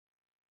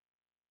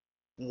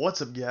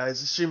What's up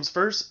guys, it's James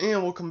First,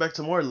 and welcome back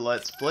to more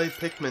Let's Play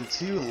Pikmin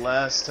 2.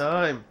 Last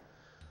time,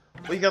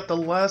 we got the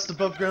last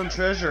above ground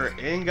treasure,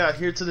 and got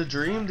here to the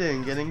Dream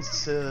Den, getting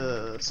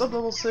to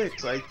sub-level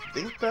 6, I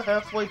think the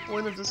halfway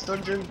point of this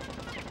dungeon.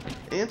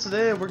 And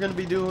today we're going to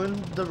be doing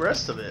the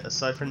rest of it,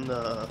 aside from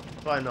the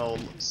final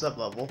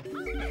sub-level.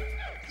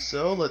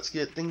 So let's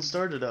get things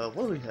started. What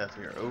do we have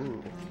here?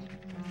 Oh,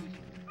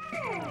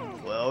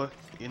 well,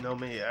 you know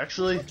me,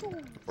 actually,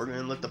 we're going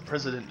to let the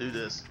president do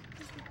this.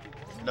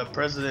 The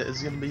president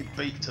is gonna be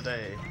beat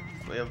today.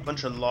 We have a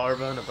bunch of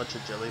larvae and a bunch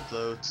of jelly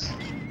floats.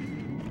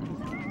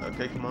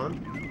 Okay, come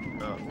on.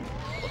 Oh,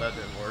 well that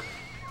didn't work.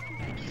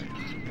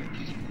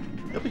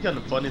 It'll be kind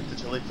of funny if the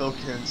jelly float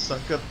can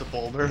suck up the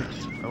boulder.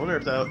 I wonder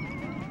if that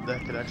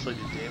could actually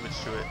do damage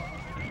to it.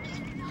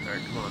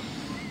 Alright, come on.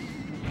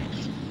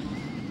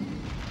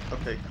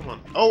 Okay, come on.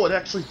 Oh, it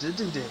actually did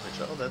do damage.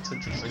 Oh, that's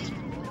interesting.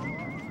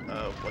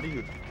 What are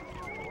you?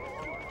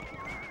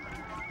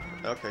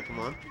 Okay, come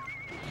on.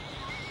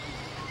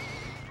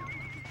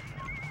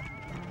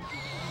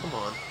 Come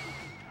on.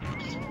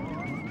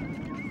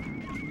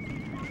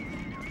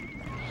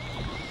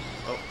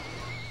 Oh.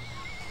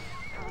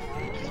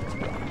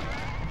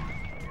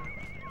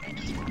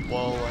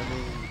 Well, I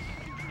mean,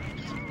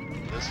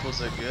 this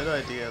was a good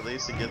idea. At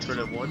least it gets rid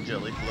of one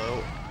jelly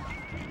float.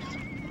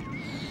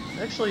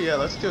 Actually, yeah,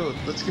 let's go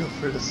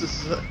for this.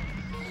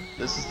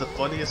 This is the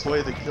funniest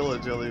way to kill a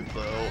jelly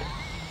float.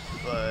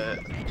 But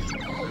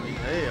I mean,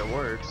 hey, it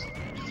works.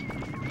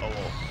 Oh,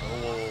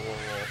 whoa.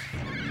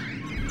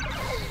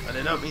 I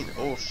did not mean.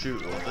 Oh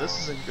shoot! Well,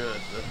 this isn't good.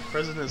 The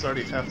president is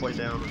already halfway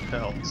down in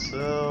health,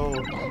 so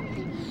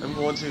I'm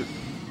going to.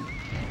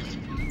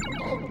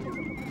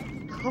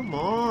 Come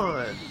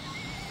on.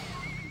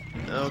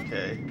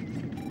 Okay.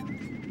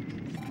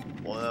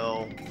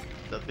 Well,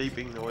 the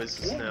beeping noise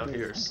is now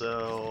here,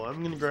 so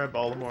I'm gonna grab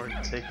all more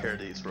and take care of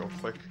these real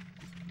quick.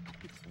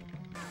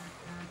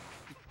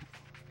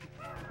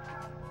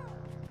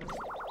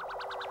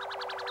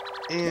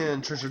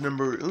 And treasure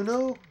number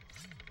uno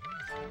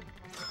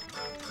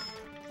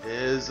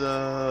is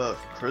a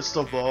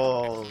crystal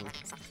ball.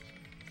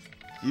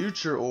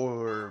 Future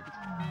orb.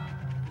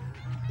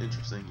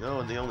 Interesting. Oh,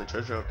 and the only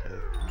treasure, okay.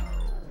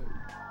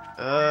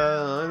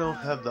 I don't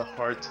have the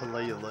heart to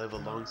let you live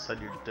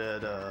alongside your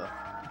dead,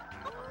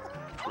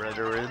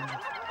 brethren,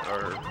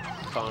 or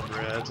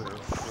comrades, or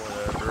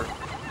whatever.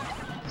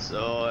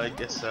 So I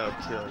guess I'll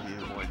kill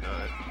you, why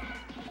not?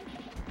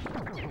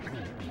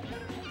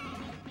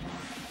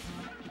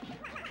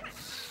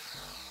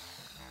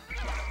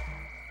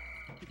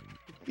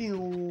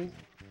 Pew.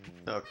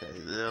 Okay,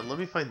 now let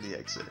me find the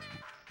exit.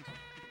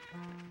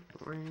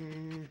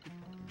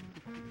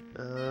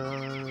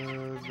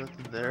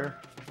 Nothing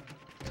there.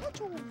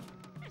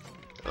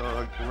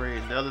 Oh,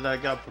 great. Now that I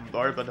got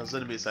bombarded by those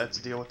enemies, I have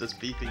to deal with this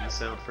beeping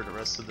sound for the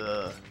rest of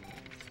the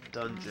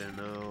dungeon.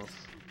 Oh,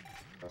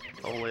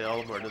 only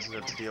Olimar doesn't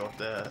have to deal with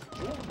that.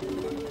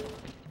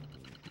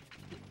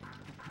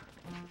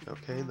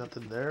 Okay,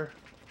 nothing there.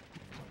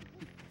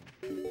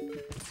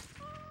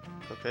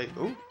 Okay,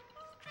 ooh.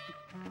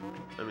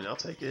 I mean, I'll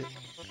take it.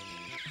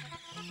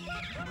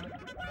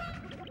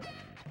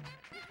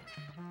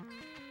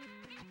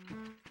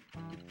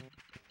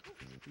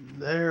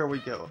 There we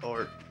go.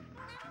 Or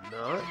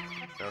not?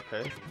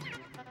 Okay.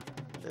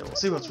 Yeah, we'll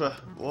see what's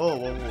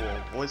whoa,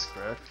 voice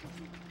crack.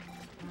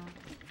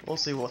 We'll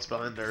see what's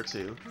behind there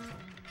too.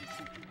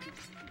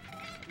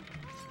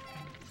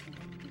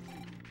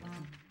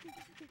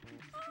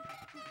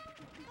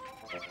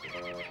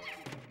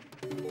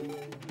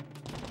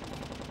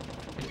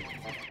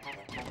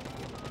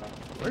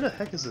 Where the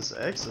heck is this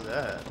exit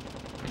at?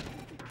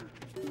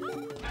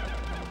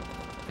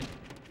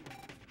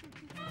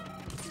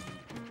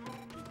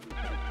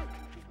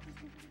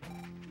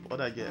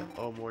 What'd I get?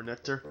 Oh, more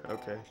nectar?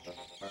 Okay.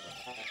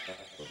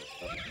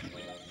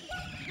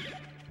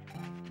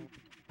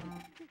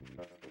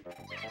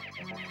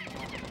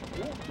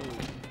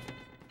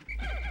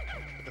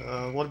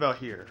 What about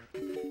here?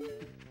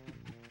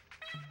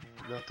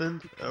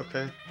 Nothing?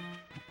 Okay.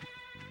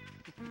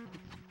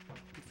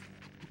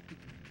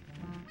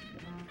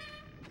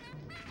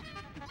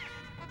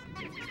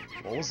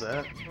 What was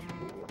that?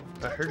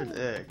 I heard an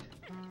egg.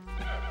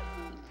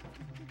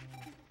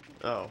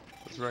 Oh,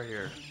 it's right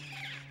here.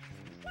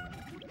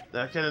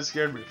 That kind of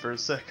scared me for a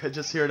sec. I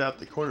just hear it out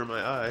the corner of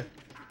my eye.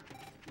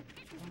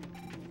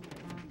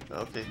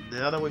 Okay,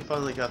 now that we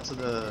finally got to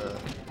the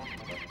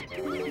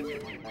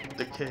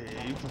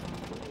cave.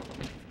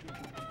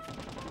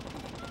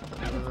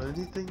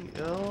 Anything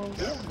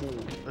else?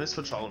 Let me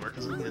switch Olimar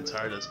because I'm getting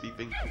tired of this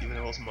beeping, even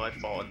though it was my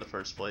fault in the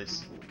first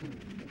place.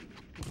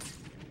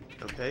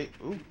 Okay,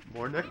 ooh,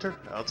 more nectar.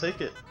 I'll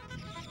take it.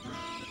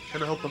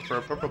 Kinda hoping for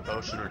a purple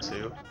potion or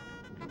two.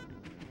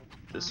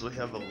 Just so we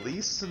have at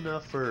least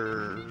enough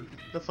for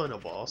the final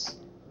boss.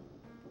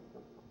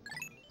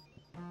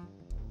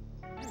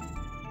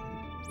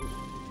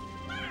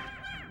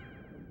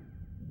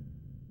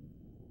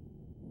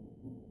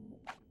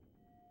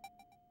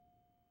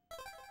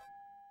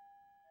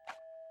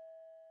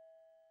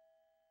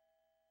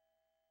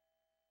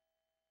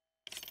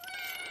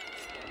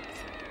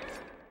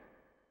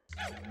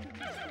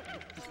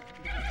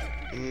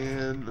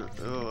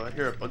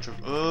 hear a bunch of...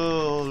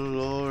 Oh,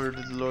 Lord,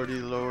 lordy,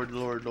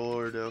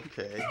 Lord,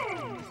 okay.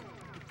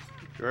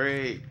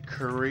 Great.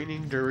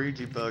 Careening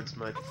Dirigi bugs,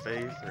 my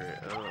favorite.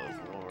 Oh,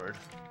 Lord.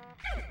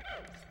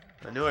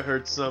 I knew I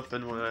heard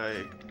something when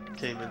I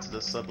came into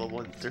the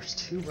sub-level. There's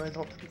two right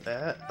off the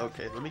bat?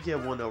 Okay, let me get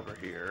one over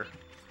here.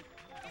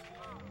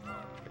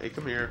 Hey,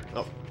 come here.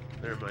 Oh,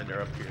 never mind,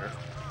 they're up here.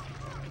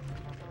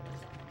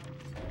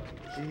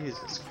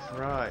 Jesus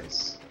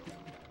Christ.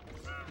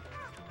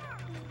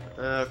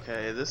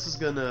 Okay, this is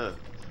gonna...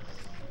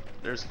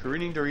 There's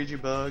careening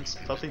Dirigi bugs,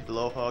 puffy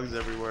blowhogs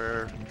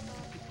everywhere.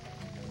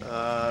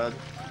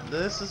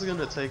 This is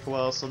gonna take a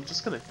while, so I'm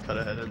just gonna cut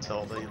ahead until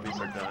all the enemies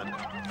are done.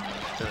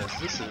 Because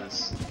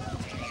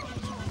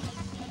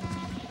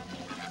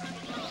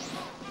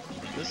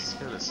this is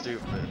kinda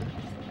stupid.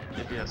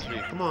 If you ask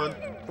me. Come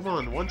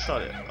on, one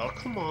shot it. Oh,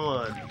 come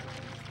on.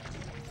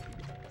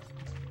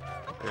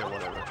 Yeah,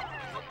 whatever.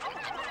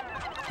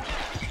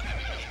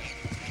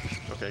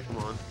 Okay, come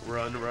on.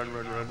 Run.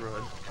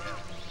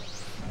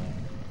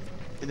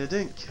 And it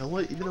didn't kill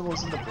it, even though it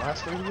was in the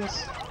blast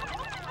radius?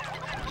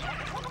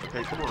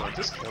 Okay, come on,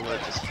 just kill it.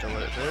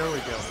 There we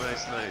go,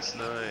 nice.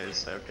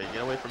 Okay,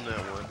 get away from that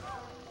one.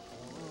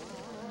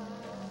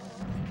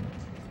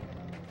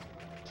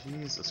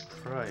 Jesus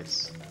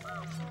Christ.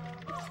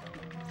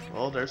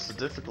 Well, there's the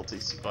difficulty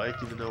spike,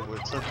 even though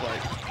it took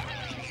like...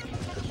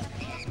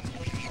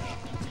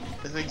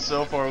 I think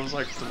so far it was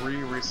like 3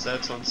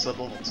 resets on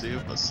sub-level 2,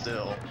 but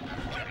still.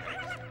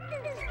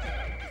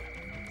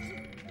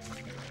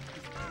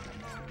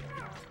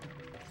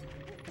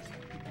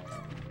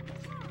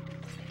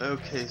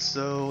 Okay,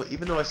 so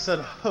even though I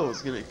said I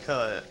was gonna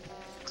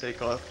take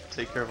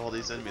care of all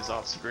these enemies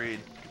off screen,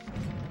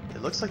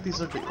 it looks like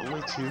these are the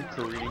only 2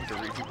 careening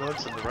Dirigi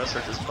bugs, and the rest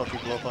are just puffy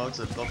blowhogs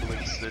and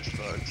bubbling snitch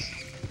bugs.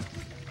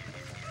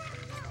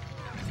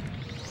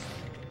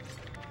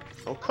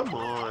 Oh, come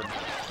on.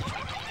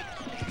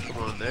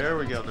 Come on, there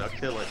we go. Now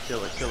kill it.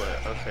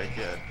 Okay,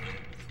 good.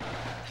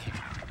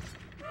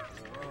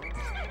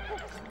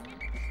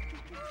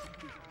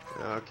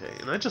 Okay,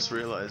 and I just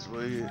realized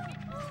we...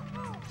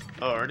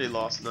 Oh, I already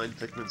lost 9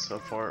 Pikmin so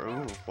far.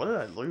 Ooh, what did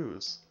I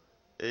lose?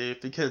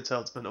 If you can't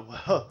tell, it's been a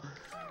while.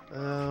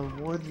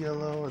 1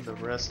 yellow and the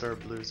rest are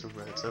blues and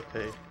reds.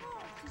 Okay.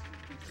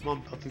 Come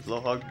on, puffy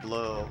blowhog,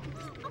 blow.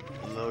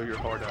 Blow your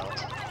heart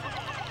out.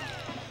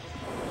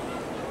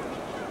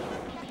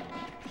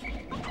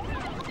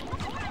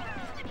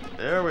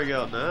 There we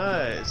go,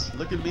 nice.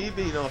 Look at me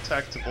being all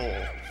tactical.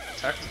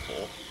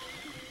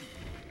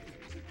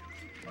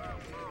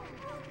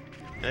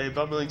 Hey,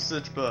 bumbling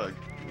snitch bug.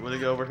 You wanna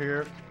go over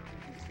here?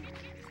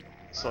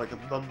 So I can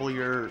bumble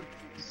your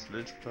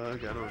snitch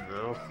bug? I don't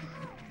know.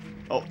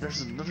 Oh,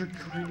 there's another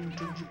careening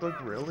Dirigi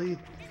bug, really?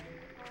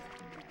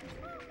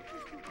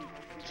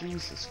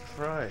 Jesus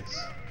Christ.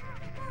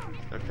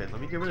 Okay,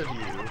 let me get rid of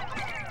you.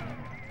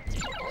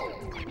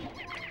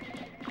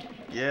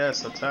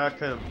 Yes, attack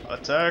him.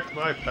 Attack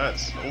my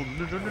pets. Oh,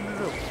 no.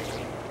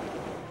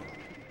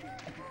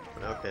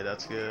 Okay,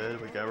 that's good.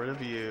 We got rid of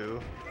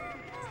you.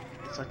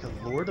 If I could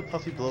lure the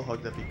puffy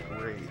blowhog, that'd be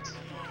great.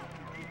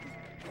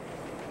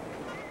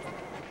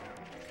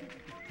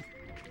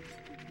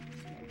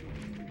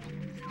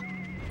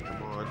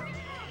 Come on.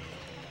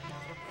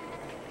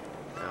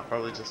 Yeah, I'll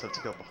probably just have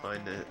to go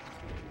behind it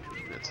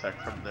and attack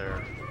from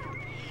there.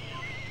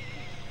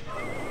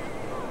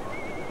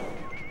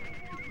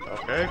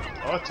 Okay,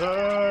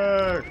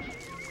 attack!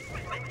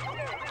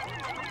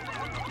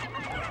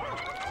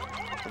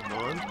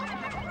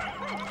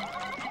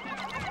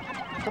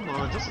 Come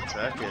on, just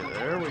attack it.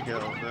 There we go.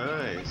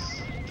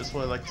 Nice. Just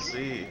what I like to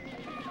see.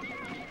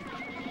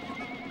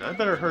 Now I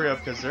better hurry up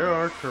because there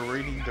are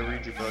careening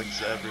Dirigi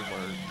bugs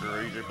everywhere.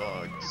 Dirigi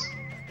bugs.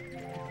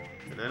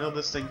 And I know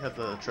this thing had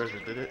the treasure,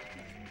 did it?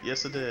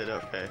 Yes, it did.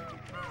 Okay.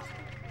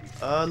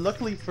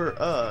 Luckily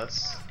for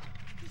us,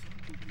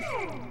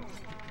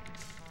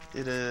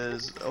 it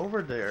is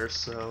over there,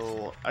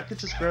 so I could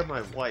just grab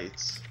my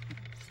whites.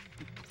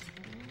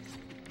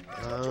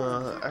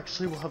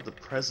 Actually, we'll have the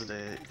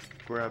president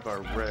grab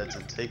our reds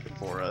and take it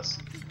for us,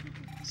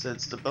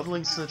 since the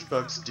bubbling snitch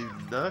bugs do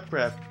not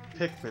grab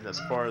Pikmin as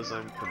far as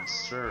I'm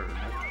concerned.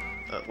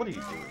 What are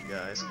you doing,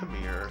 guys? Come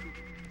here.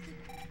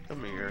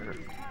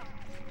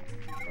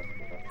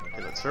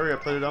 Okay, let's hurry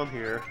up, put it on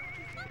here.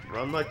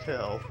 Run like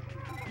hell.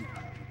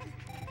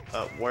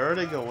 Where are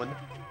they going?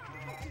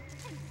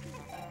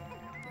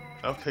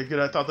 Okay, good,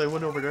 I thought they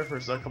went over there for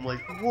a sec. I'm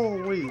like, whoa,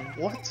 wait,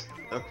 what?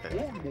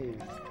 Okay.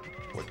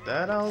 With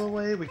that out of the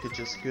way, we could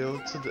just go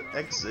to the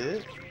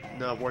exit.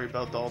 Not worry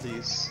about all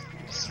these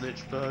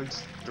snitch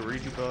bugs,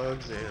 Dirigi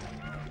bugs, and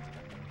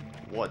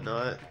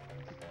whatnot.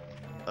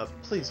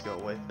 Please go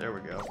away. There we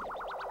go.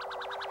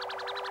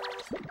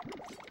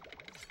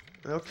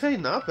 Okay,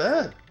 not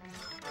bad.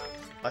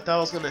 I thought I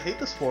was gonna hate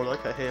this floor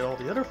like I hate all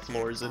the other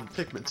floors in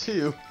Pikmin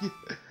 2.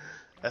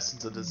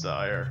 Essence of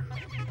Desire.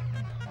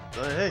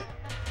 But hey,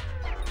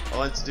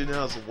 all I have to do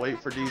now is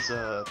wait for these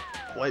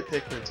white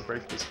Pikmin to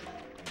break this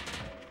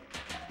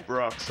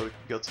rock so we can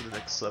go to the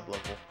next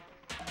sub-level.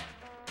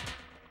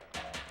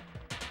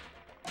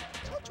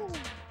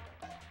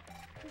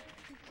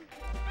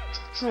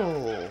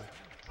 Troll.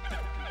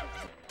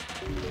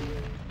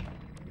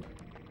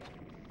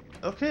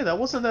 Okay, that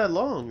wasn't that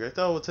long. I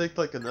thought it would take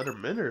like another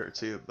minute or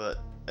two, but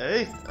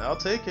hey, I'll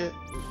take it.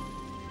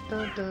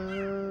 Dun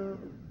dun.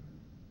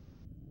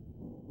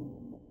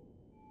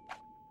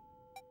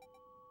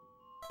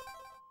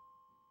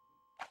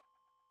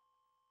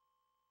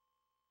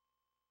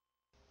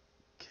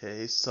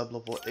 Okay,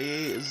 sublevel 8.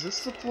 Is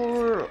this the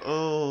floor?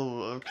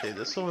 Oh, okay,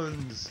 this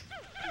one's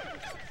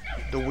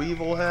the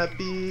Weevil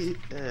happy,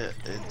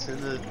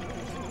 intended.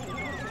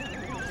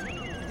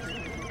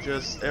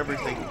 Just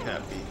everything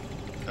happy.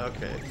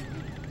 Okay.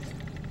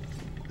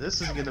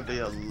 This is gonna be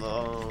a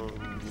long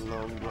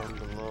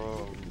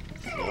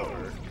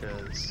floor,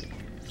 because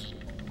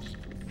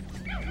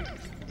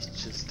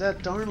it's just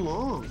that darn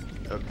long.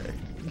 Okay.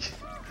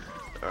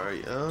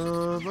 Alright,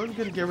 I'm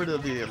gonna get rid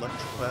of the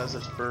electrical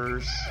hazards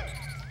first.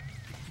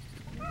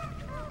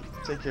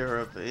 Take care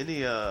of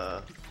any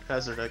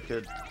hazard I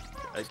can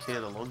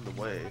along the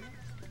way.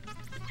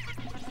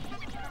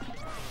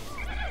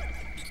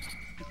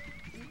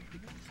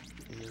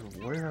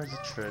 And where are the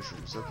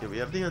treasures? Okay, we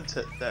have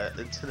that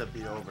antenna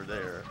beat over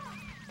there,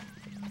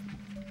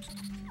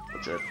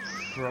 which I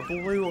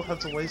probably will have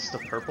to waste the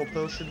purple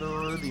potion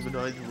on, even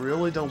though I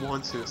really don't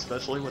want to,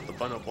 especially with the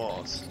final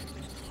boss.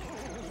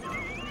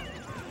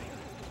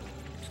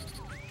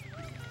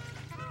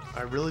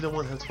 I really don't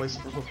want to have to waste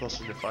the purple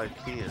potion if I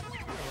can.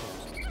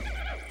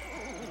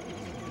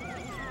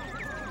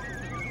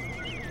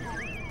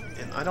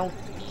 And I don't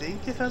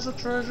think it has a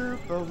treasure,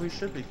 but we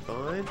should be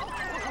fine.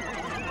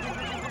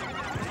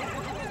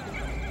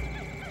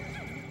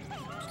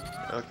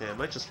 Okay, I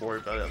might just worry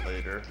about it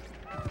later.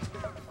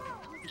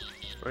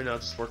 Right now,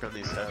 just work on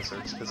these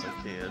hazards, because I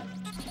can.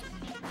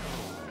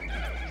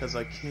 Because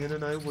I can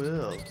and I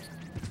will.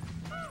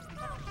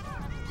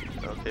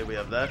 Okay, we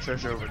have that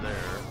treasure over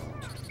there.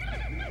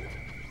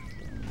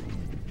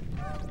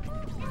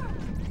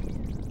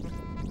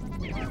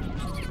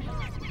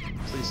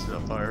 Please no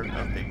fire.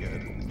 Okay,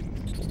 good.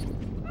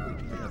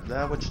 We have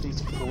that which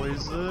needs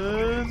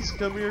poisons.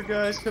 Come here,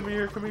 guys. Come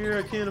here. Come here.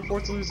 I can't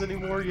afford to lose any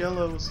more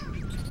yellows.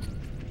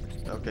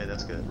 Okay,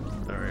 that's good.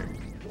 Alright.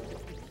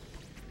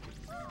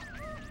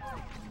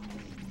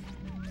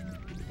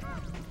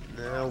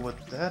 Now,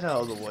 with that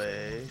out of the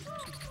way...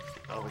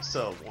 Oh, we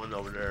still have one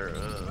over there.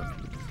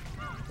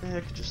 Yeah,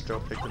 I could just throw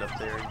Pikmin up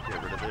there and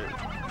get rid of it.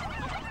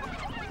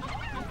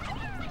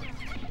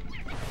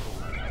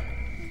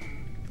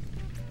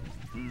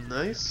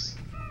 Nice.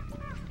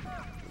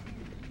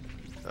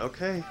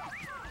 Okay.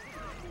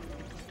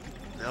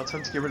 Now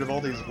time to get rid of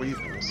all these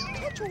weevils.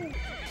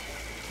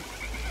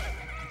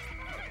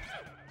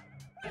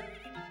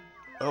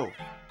 Oh.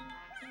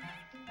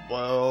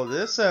 Well,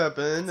 this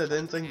happened. I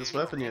didn't think this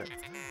weapon yet.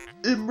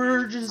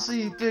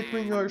 Emergency!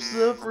 Pikmin are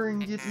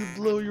suffering. If you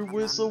blow your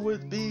whistle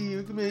with B,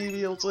 you may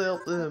be able to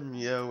help them.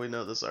 Yeah, we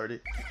know this already.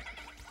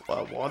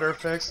 Wow, water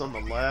effects on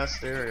the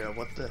last area.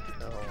 What the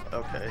hell?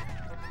 Okay.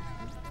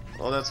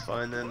 Well, that's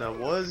fine then. I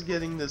was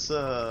getting this,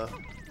 this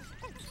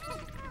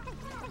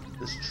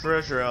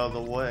treasure out of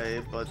the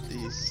way, but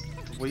this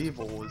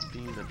Weevil is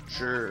being a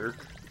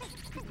jerk.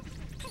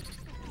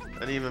 I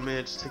didn't even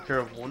manage to take care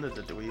of one of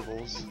the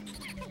Dweevils.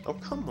 Oh,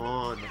 come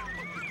on.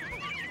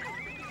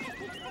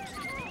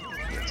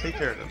 Yeah, take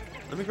care of them.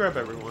 Let me grab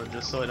everyone,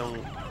 just so I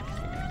don't...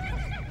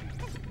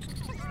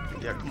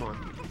 Yeah, come on.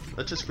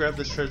 Let's just grab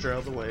this treasure out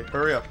of the way.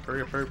 Hurry up,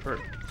 hurry up, hurry up, hurry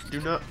up.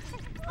 Do not...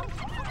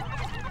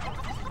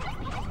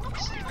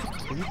 Stupid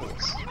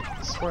Dweevils.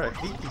 I swear I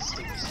hate these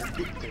things.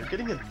 They're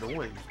getting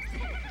annoying.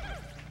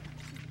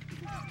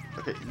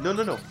 Okay, no,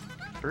 no, no.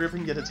 Hurry up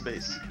and get its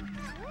base.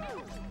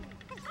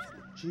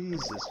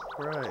 Jesus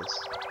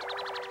Christ.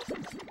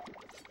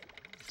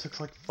 Took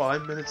like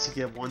 5 minutes to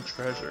get one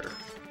treasure.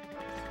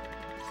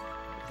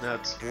 And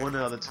that's 1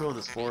 out of the 2 on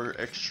this floor.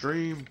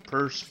 Extreme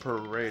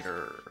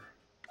Perspirator.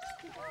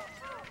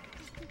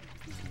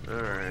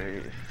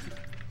 Alright.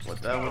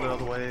 With that one out of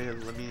the way,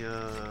 let me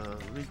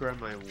grab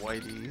my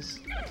whiteys.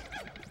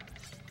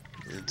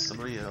 And some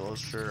of the yellows,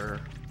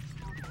 sure.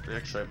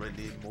 Actually, I might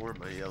need more of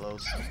my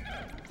yellows.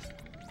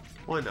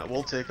 Why not?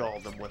 We'll take all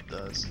of them with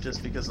us,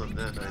 just because I'm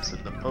that nice.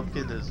 And the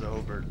pumpkin is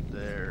over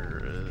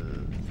there.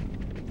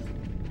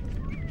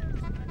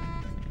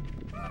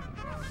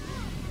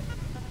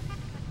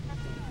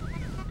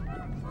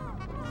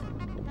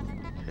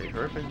 Okay,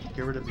 hurry up and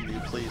get rid of you,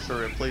 please.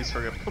 Hurry up, please,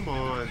 hurry up. Come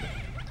on.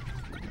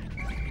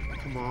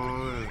 Come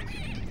on.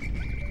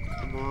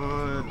 Come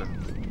on.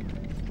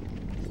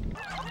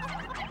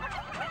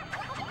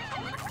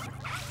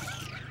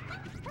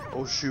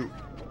 Oh, shoot.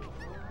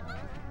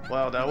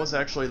 Wow, that was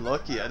actually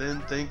lucky. I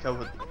didn't think I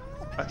would...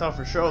 I thought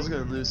for sure I was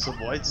going to lose some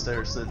whites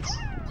there since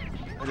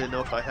I didn't know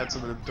if I had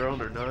some of them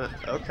thrown or not.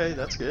 Okay,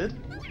 that's good.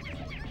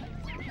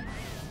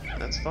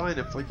 That's fine.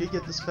 If we could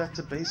get this back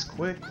to base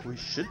quick, we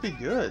should be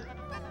good.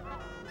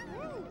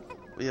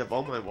 We have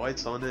all my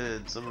whites on it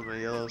and some of my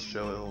yellows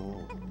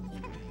show.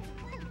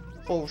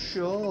 Full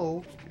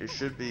show. It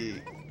should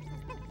be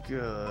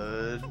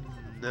good.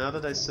 Now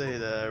that I say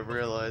that, I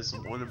realize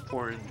one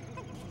important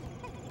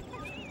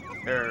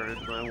error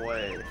in my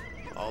way.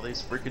 All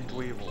these freaking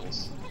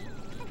dweevils.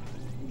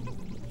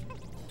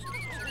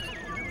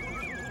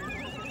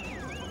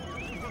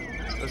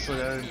 Especially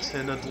that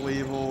antenna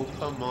dweevil.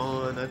 Come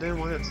on, I didn't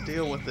want to have to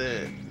deal with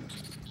it.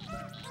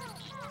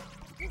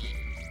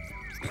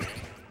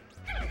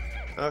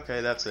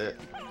 Okay, that's it.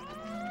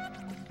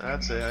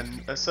 That's it.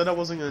 I said I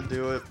wasn't gonna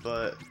do it,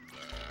 but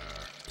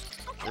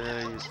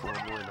use one.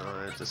 Why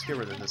not? Just get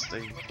rid of this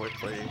thing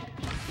quickly.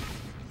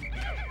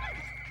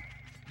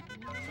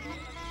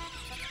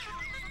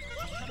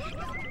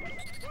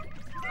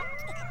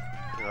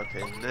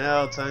 Okay,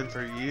 now time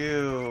for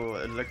you,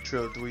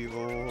 Electro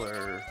Dweevil,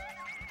 or...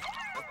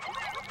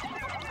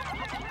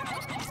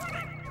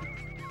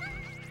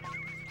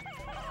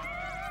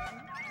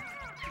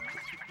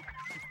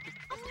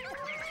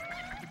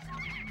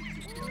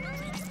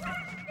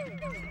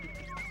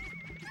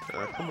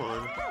 come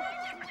on.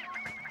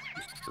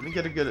 Let me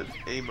get a good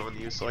aim on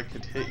you so I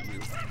can hit you.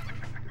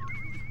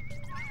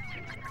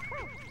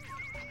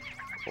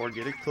 Or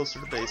get it closer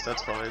to base,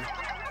 that's fine.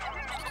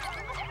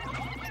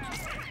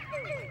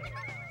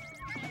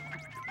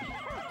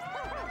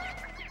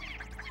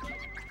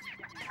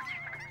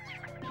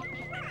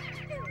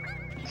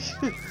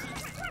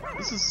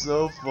 This is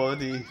so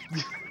funny.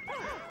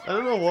 I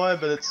don't know why,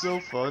 but it's so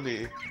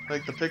funny.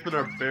 Like, the Pikmin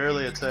are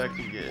barely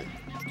attacking it.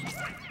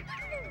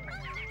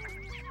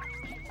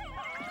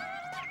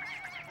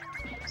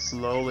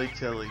 Slowly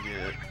killing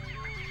it.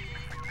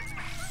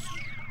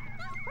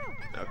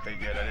 Okay,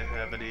 good. I didn't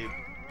have any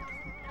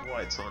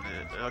whites on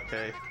it.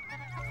 Okay.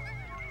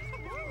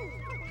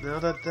 Now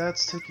that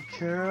that's taken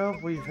care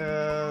of, we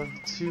have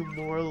 2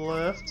 more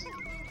left.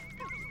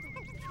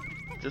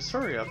 Just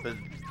hurry up and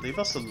leave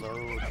us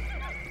alone.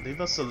 Leave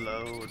us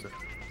alone.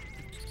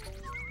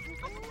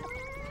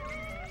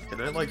 Can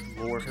I, like,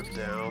 lure him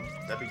down?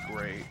 That'd be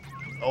great.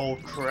 Oh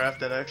crap,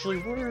 that actually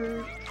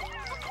worked!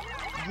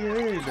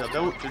 Yay! Now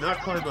do not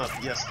climb up.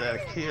 Yes,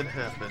 that can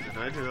happen, and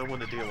I do not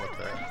want to deal with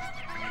that.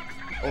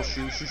 Oh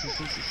shoot, shoot, shoot,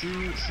 shoot,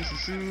 shoot, shoot, shoot,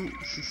 shoot,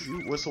 shoot,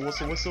 shoot, whistle,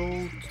 whistle,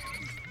 whistle.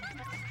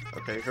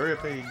 Okay, hurry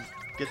up and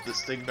get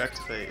this thing back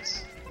to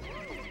base.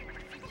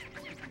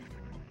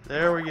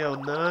 There we go,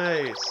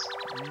 nice!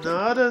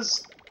 Not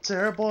as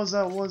terrible as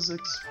I was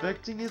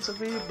expecting it to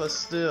be, but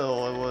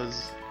still, it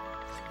was...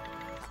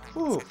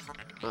 Whew.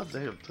 Oh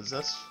damn,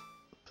 possessed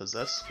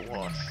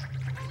squash.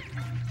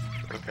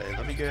 Okay,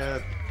 let me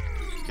get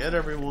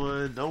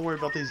everyone. Don't worry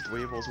about these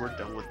dweevils, we're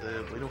done with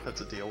them. We don't have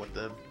to deal with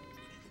them.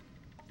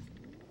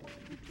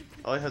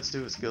 All I had to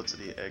do was go to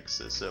the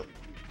exit, so...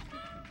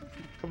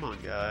 Come on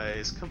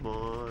guys, come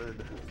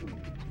on.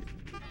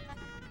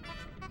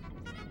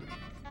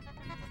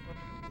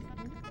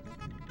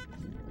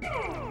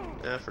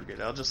 Ah, forget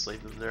it. I'll just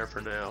leave them there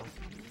for now.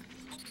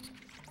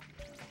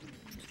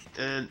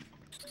 And...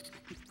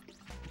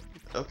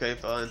 Okay,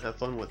 fine. Have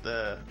fun with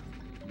that.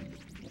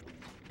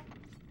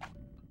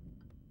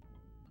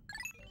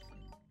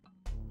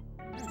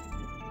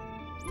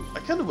 I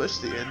kind of wish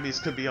the enemies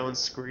could be on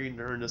screen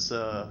during this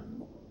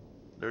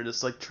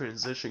like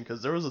transition,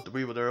 because there was a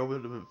dweeble there. It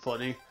would have been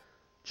funny.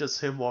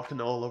 Just him walking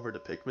all over the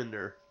Pikmin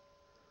there.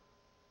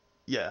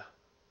 Yeah.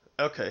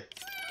 Okay.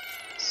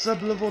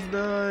 Sub-level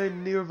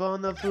 9,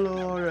 Nirvana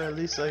floor, at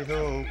least I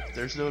hope.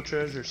 There's no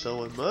treasure,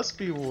 so it must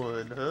be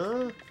one,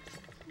 huh?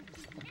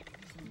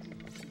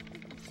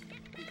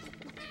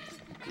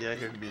 Yeah, I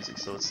hear the music,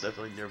 so it's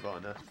definitely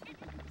Nirvana.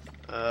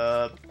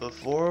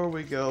 Before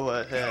we go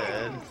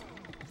ahead,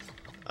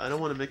 I don't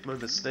want to make my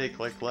mistake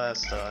like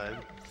last time.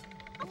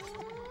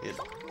 Hit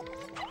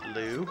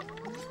blue.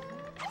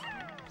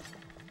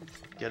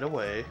 Get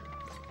away.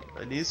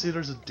 I need to see if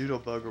there's a doodle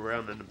bug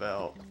around and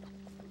about.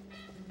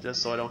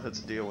 Just so I don't have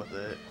to deal with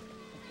it.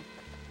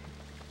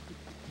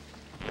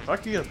 If I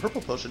could get a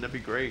purple potion, that'd be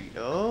great.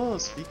 Oh,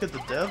 speak of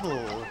the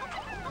devil.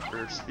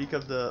 Or speak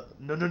of the...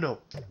 No, no, no.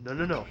 No,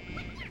 no, no.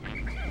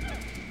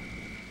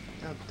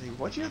 God dang,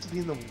 why'd you have to be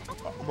in the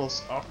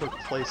most awkward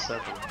place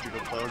ever,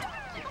 doodle bug?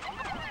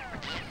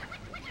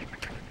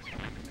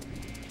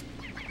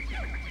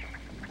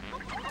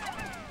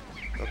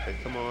 Okay,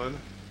 come on.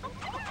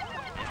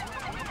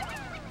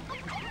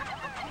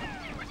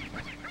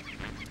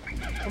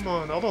 Come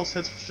on, all those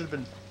hits should have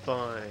been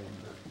fine.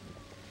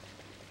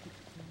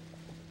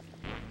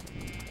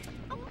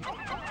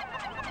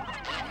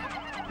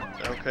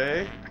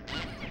 Okay.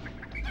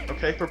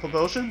 Okay, purple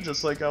potion,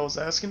 just like I was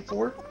asking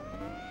for.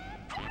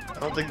 I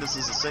don't think this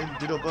is the same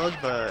doodle bug,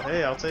 but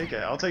hey, I'll take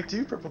it. I'll take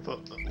 2 purple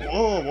potions.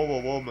 Whoa, whoa,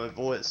 whoa, whoa, my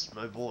voice,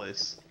 my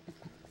voice.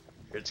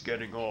 It's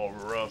getting all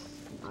rough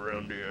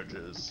around the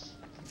edges.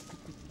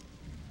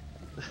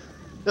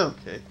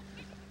 Okay.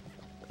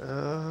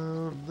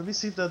 Let me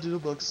see if that doodle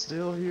bug's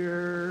still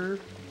here.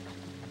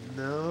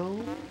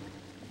 No.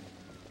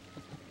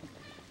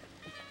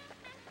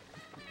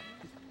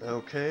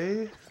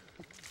 Okay.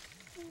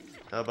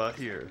 How about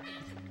here?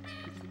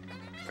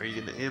 Are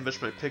you gonna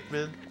ambush my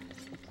Pikmin?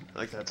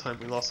 Like that time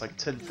we lost like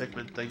 10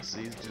 Pikmin thanks to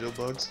these doodle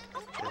bugs.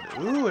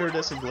 And ooh,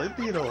 iridescent glint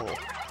beetle.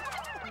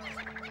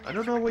 I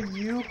don't know what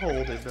you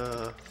hold in,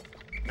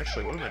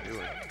 Actually, what am I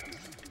doing?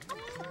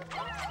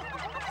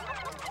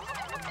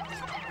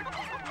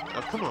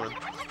 Oh, come on.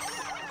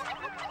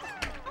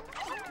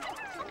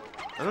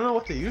 I don't know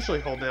what they usually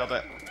hold now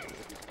that...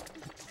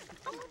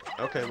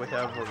 Okay, we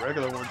have a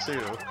regular one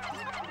too.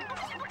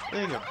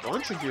 Dang, a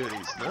bunch of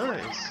goodies.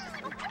 Nice.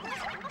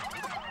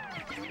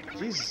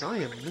 Jesus, I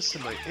am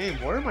missing my aim.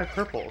 Where are my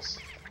purples?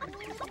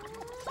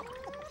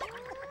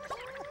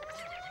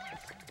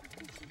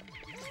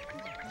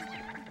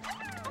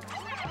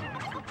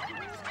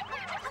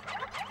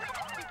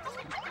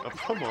 Oh,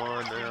 come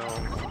on now.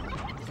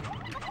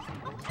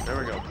 There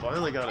we go.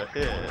 Finally got a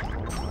hit.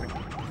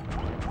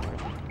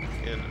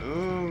 And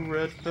ooh,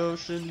 red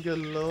potion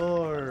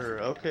galore.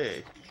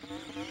 Okay.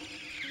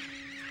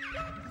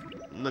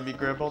 Let me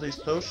grab all these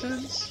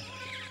potions.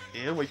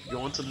 And we can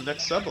go on to the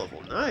next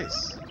sub-level.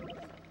 Nice.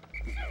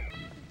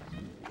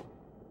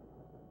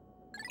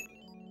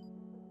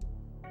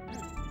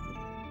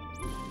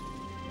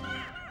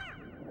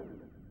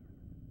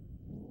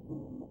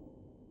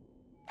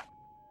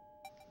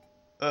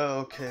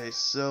 Okay,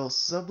 so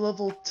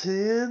sub-level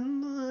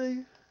 10,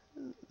 I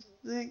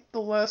think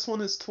the last one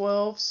is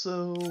 12,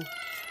 so...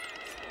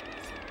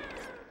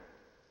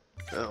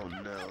 Oh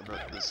no,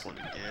 not this one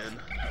again.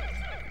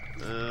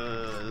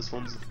 This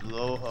one's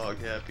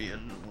Blowhog Happy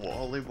and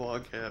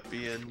Wollywog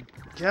Happy and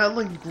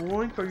Gatling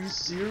Groink, are you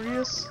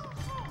serious?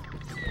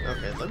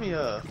 Okay, let me,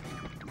 You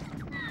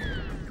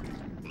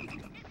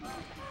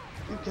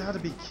gotta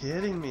be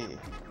kidding me.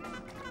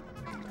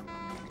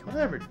 What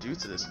did I ever do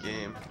to this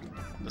game?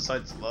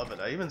 Besides love it,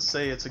 I even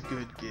say it's a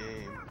good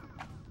game.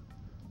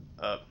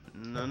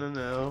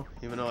 No.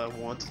 Even though I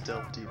want to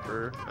delve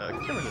deeper. Get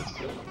rid of this.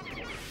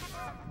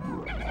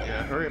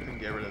 Yeah, hurry up and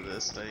get rid of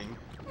this thing.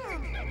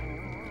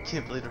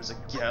 Can't believe there's a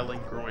Gatling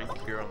Groink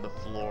here on the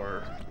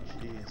floor.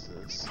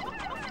 Jesus.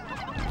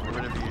 Get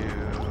rid of you.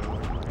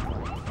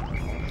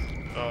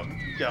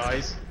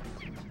 Guys.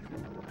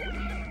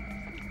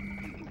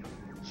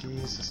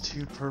 Jesus,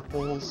 2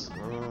 purples.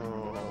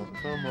 Oh,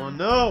 come on,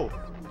 no!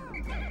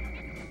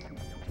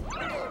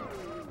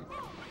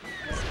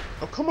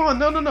 Oh, come on,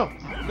 no.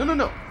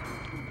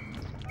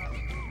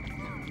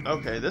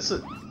 Okay, this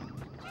is...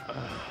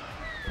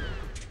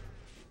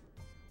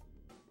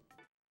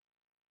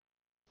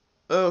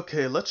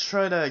 Okay, let's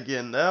try that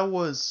again. That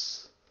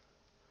was...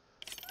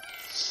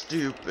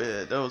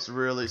 stupid. That was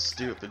really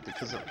stupid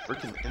because of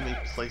freaking enemy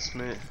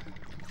placement.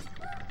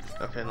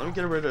 Okay, let me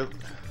get rid of...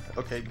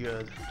 Okay,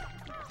 good.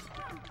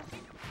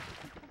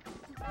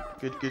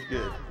 Good.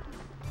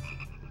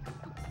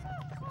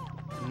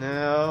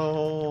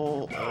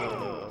 Now...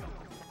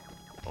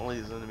 all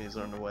these enemies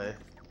are in the way.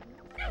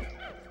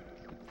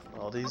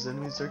 All these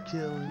enemies are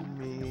killing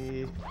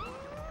me.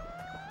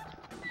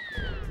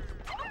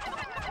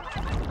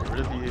 Get rid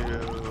of you.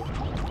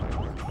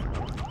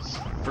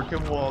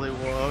 Freaking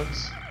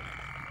Wollywogs.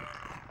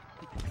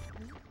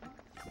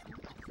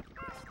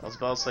 I was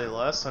about to say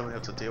last time we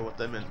have to deal with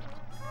them and...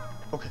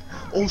 Okay.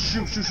 Oh,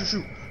 shoot.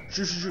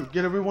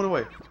 Get everyone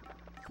away.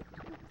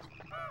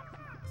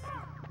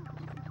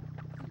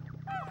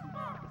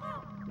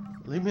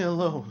 Leave me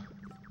alone.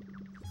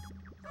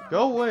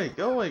 Go away. I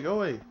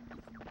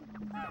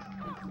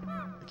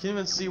can't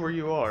even see where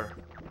you are.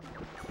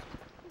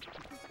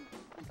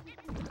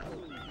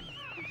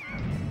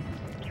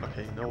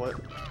 Okay, you know what?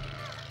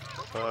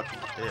 Fuck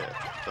it.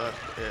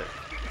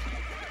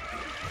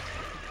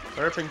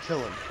 Hurry up and kill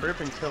him.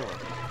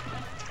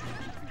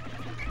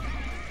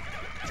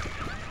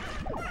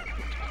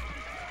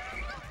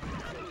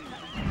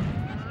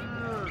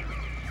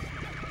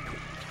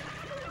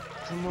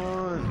 Come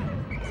on.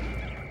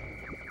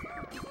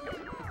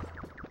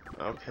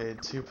 Okay,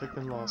 2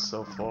 Pikmin lost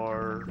so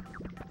far.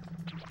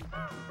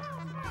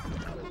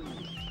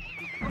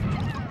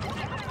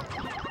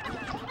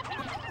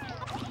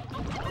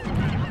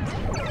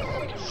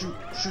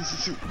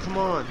 Shoot. Come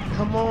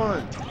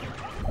on.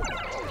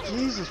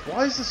 Jesus,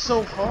 why is this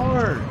so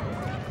hard?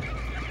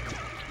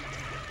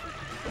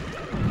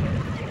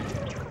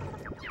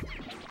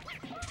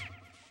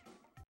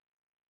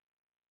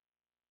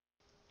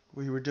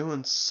 We were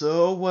doing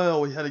so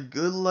well. We had a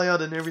good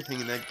layout and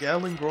everything, and that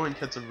Gatling Groink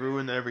had to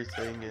ruin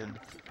everything, and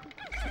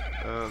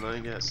I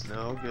guess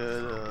no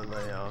good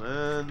layout.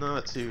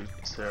 Not too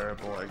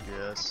terrible, I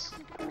guess.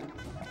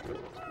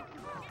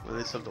 We at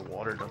least have the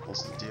water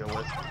knuckles to deal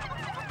with.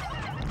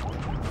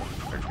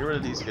 Right, get rid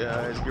of these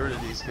guys, get rid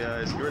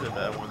of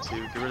that one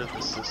too, get rid of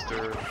the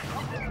sister.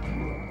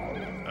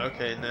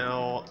 Okay,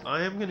 now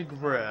I am gonna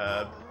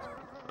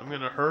I'm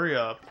gonna hurry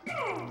up.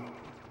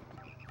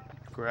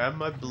 Grab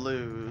my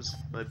blues,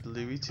 my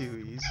bluey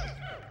twoies.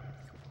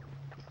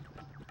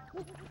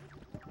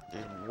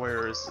 And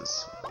where is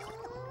this?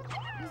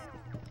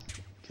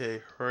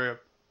 Okay, hurry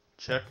up.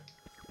 Check.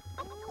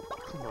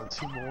 Come on,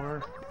 2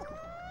 more.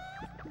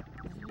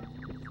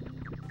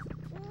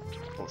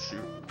 Oh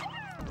shoot.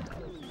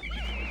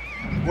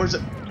 Where's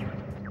it?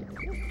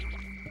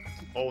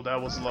 Oh, that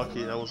was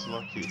lucky,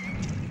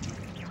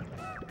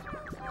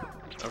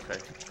 Okay.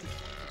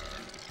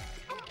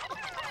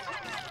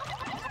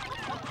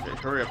 Okay,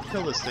 hurry up,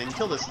 kill this thing,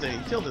 kill this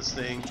thing, kill this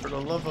thing, for the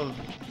love of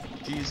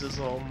Jesus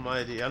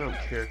Almighty, I don't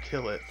care,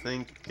 kill it,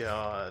 thank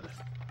God.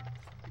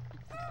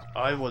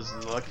 I was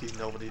lucky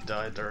nobody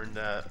died during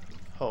that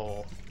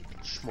whole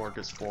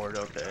smorgasbord,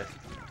 okay.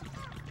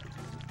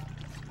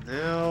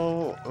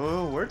 Now,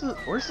 oh,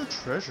 where's the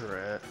treasure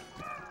at?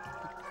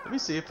 Let me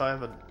see if I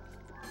have a...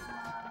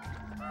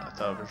 I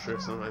thought for sure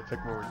some of my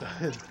Pikmin were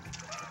dead.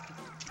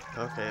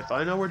 Okay, if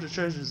I know where the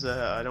treasure's at,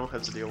 I don't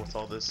have to deal with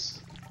all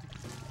this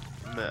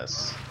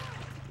mess.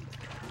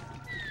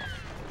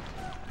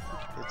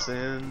 It's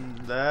in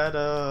that,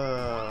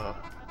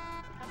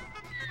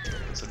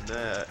 it's in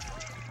that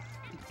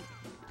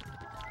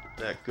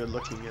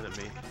good-looking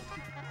enemy.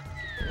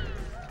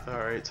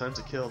 Alright, time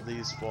to kill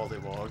these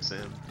Wallywogs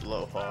and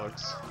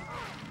Blowhogs.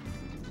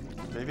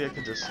 Maybe I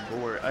could just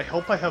lure it. I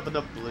hope I have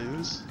enough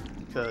blues,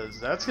 because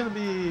that's gonna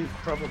be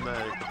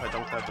problematic if I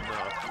don't have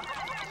enough.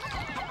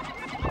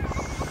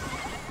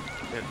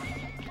 And,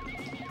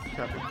 you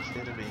gotta be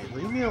kidding me.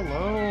 Leave me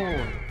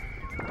alone!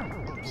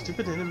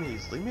 Stupid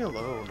enemies, leave me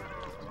alone.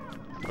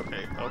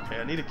 Okay, okay,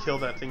 I need to kill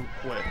that thing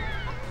quick.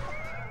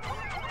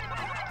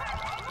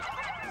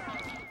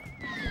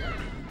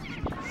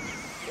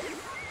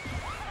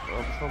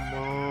 Oh, come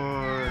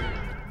on.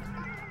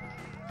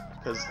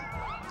 Because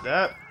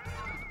that...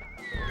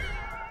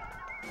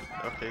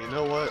 Okay, you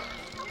know what?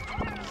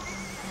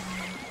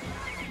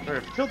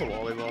 Alright, kill the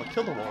Wallywog,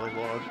 kill the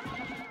Wallywog.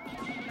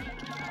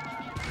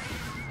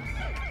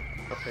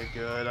 Okay,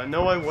 good. I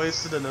know I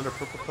wasted another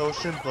purple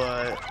potion,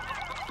 but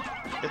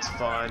it's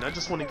fine. I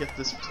just want to get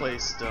this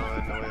place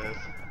done with.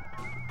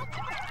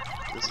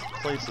 This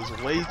place is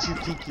way too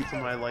pinky for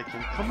my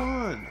liking. Come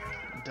on!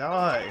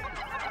 Die!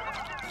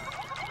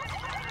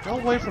 Go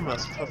away from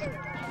us, Puffy.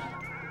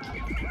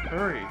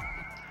 Hurry.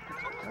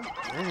 God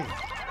dang.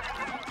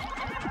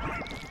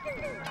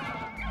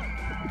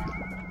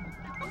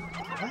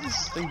 Why is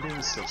this thing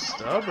being so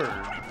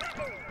stubborn?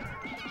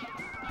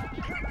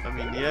 I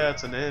mean, yeah,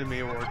 it's an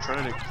enemy, we're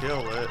trying to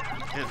kill it.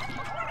 And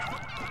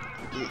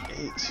it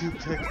ate 2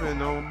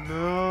 Pikmin, oh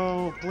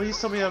no! Please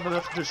tell me I have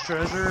enough of this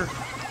treasure!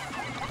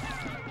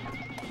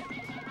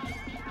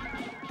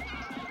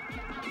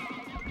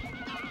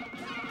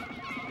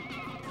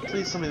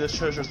 Please tell me this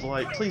treasure's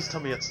light, please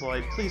tell me it's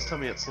light, please tell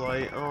me it's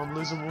light. Oh, I'm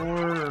losing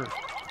more!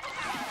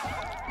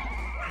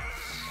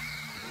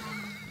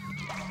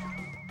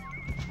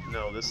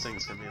 No, this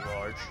thing's gonna be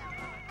large.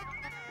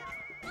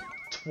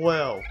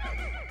 12!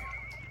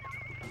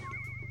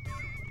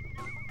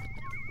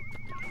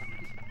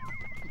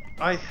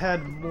 I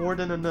had more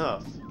than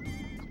enough.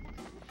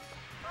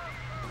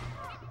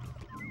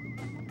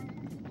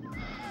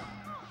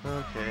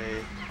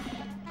 Okay.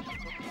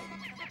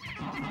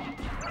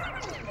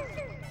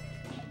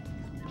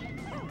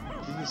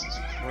 Jesus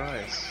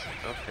Christ.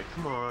 Okay,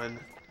 come on.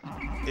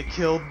 It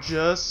killed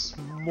just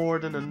more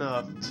than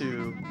enough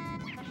to...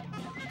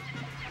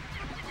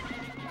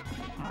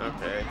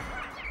 Okay.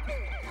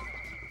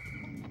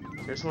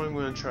 Here's what I'm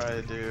going to try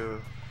to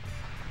do.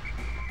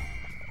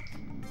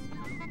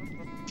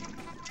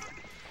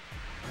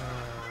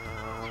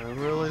 I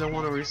really don't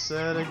want to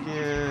reset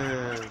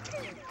again.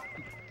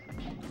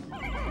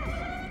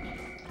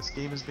 This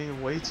game is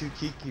being way too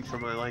geeky for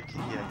my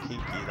liking. Yeah,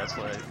 kinky. That's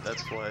why.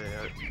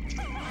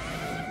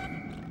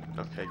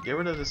 Okay, get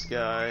rid of this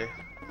guy.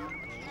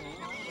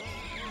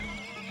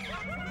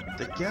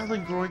 The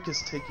Gatling Groink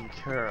is taken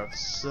care of.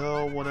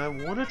 So what I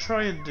want to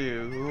try and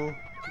do,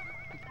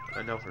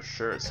 I know for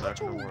sure it's not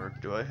going to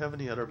work. Do I have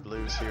any other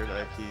blues here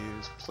that I can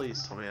use?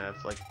 Please tell me I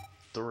have like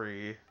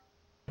 3.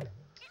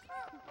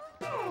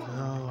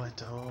 No, I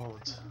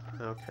don't.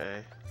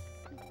 Okay.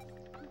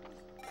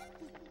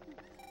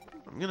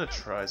 I'm gonna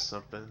try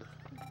something.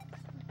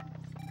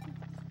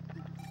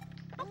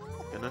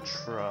 Gonna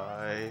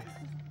try...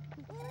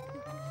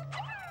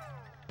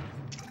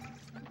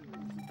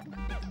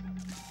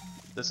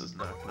 This is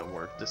not gonna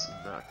work. This is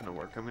not gonna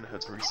work. I'm gonna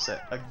have to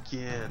reset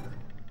again.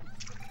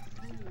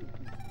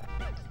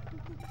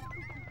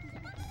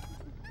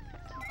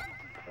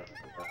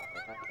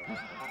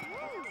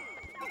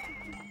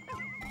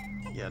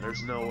 Yeah,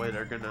 there's no way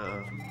they're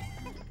gonna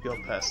go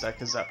past that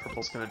because that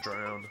purple's gonna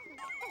drown.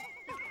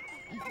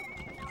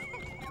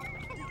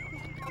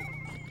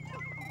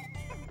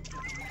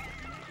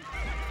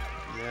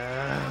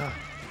 Yeah.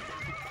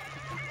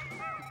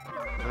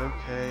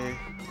 Okay.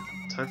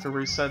 Time for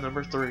reset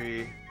number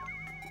 3.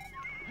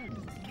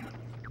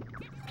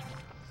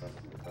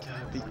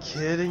 Gotta be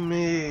kidding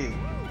me.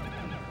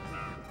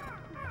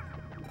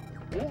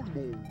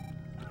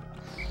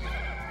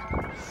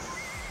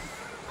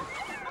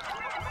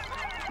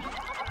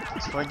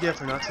 That's what I get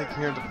for not taking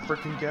care of the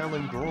frickin'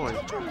 Gatling Groin.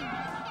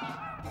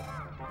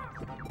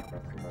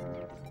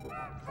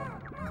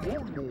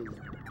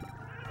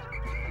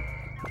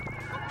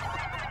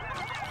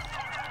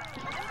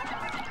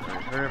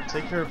 Alright, hurry up,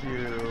 take care of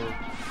you.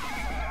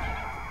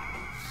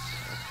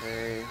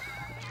 Okay.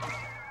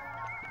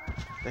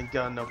 Thank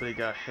God nobody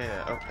got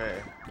hit.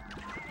 Okay.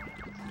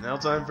 Now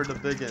time for the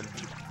biggin.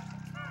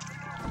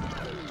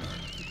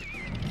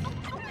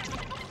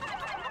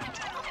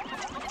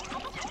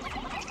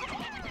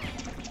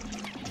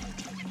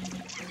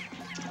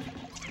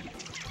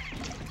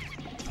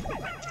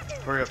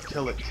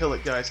 kill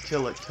it, guys,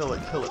 kill it,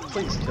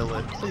 please kill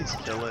it, please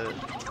kill it.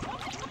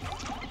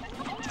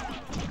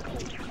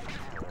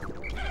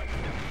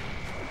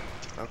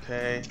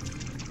 Okay,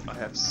 I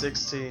have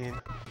 16.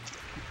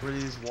 Rid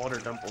of these water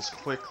dumples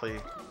quickly.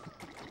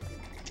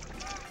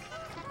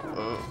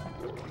 Oh.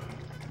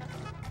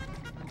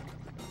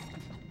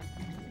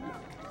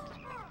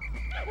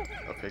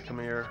 Okay, come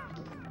here.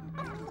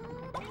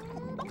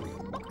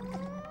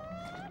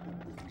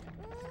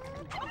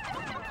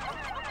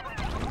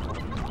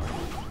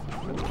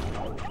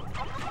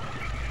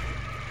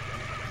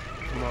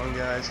 Come on,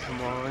 guys,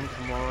 come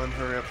on,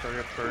 hurry up, hurry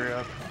up, hurry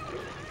up.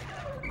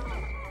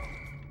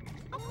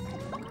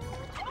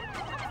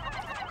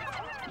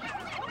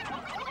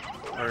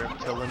 Hurry up,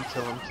 kill him,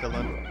 kill him, kill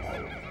him.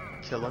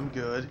 Kill him,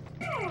 good.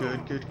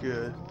 Good, good,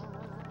 good.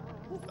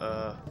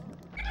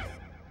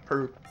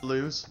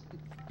 Lose.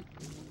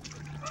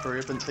 Hurry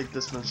up and take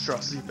this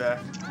monstrosity back.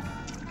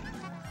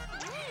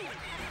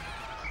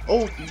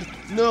 Oh,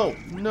 no,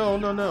 no,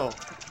 no, no.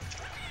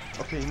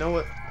 Okay, you know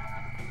what?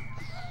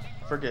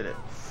 Forget it.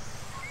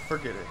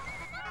 Forget it.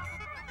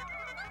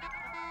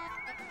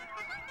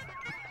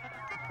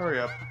 Hurry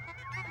up.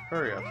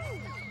 Hurry up.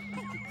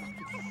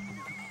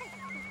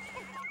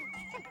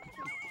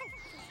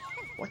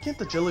 Why can't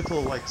the jellyfish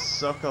like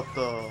suck up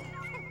the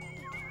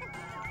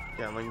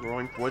Gatling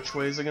Groink? Which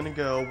way is it gonna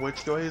go?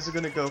 Which way is it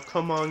gonna go?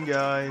 Come on,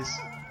 guys.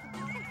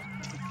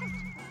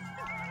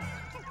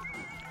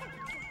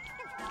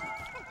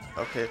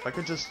 Okay, if I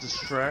could just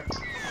distract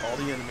all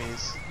the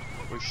enemies,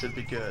 we should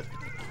be good.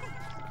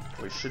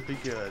 We should be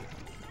good.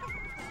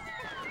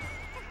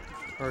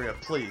 Hurry up,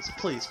 please,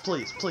 please,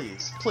 please,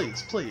 please,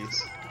 please,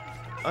 please.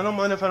 I don't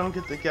mind if I don't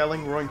get the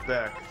Gatling Groink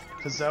back,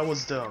 because that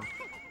was dumb.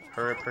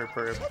 Hurry up, hurry up,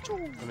 hurry up.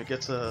 Let me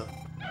get to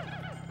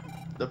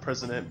the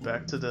president,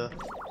 back to the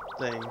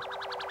thing.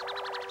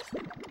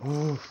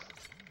 Oof.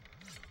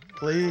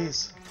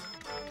 Please.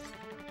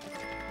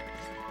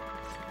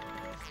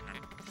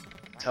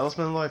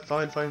 Talisman of life,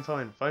 fine, fine,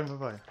 fine, fine, fine,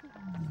 fine.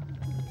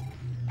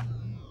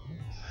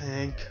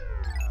 Thank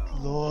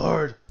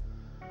Lord.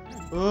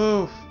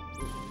 Oof.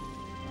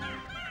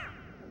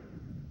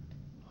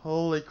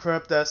 Holy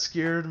crap, that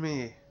scared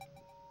me.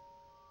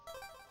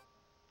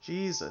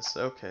 Jesus,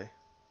 okay.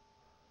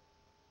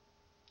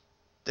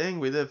 Dang,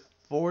 we did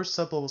 4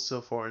 sub-levels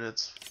so far, and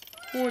it's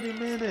 40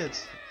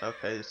 minutes!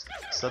 Okay, it's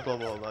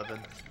sub-level 11.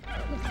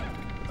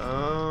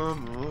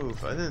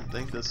 Oof, I didn't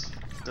think this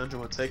dungeon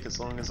would take as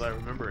long as I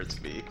remember it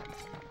to be.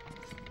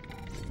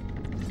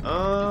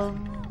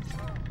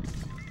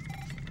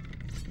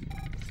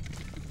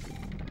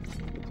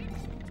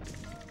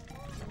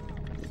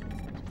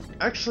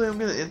 Actually, I'm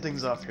gonna end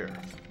things off here.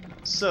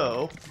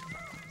 So,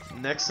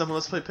 next time on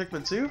Let's Play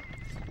Pikmin 2,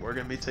 we're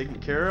gonna be taking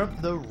care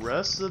of the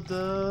rest of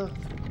the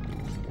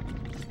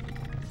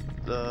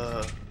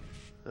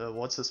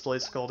what's this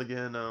place called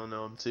again? I don't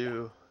know, I'm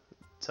too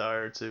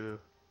tired to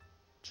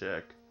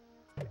check.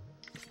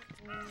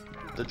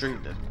 The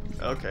Dream Den.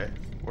 Okay,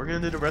 we're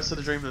gonna do the rest of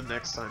the Dream Den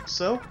next time.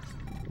 So,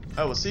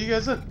 I will see you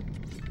guys then.